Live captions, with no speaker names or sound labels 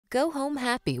Go home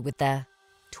happy with the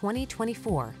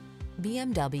 2024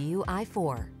 BMW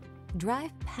i4.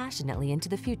 Drive passionately into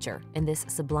the future in this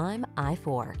sublime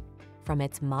i4. From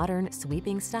its modern,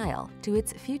 sweeping style to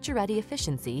its future-ready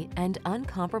efficiency and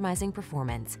uncompromising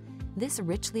performance, this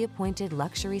richly appointed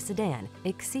luxury sedan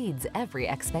exceeds every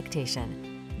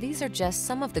expectation. These are just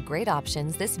some of the great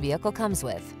options this vehicle comes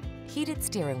with: heated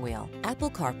steering wheel,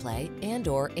 Apple CarPlay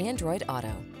and/or Android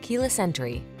Auto, keyless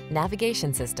entry,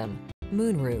 navigation system,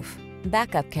 moonroof,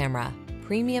 backup camera,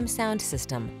 premium sound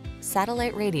system,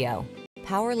 satellite radio,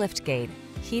 power liftgate,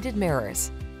 heated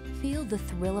mirrors. Feel the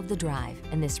thrill of the drive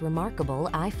in this remarkable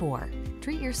i4.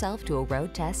 Treat yourself to a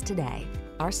road test today.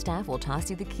 Our staff will toss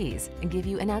you the keys and give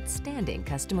you an outstanding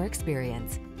customer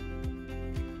experience.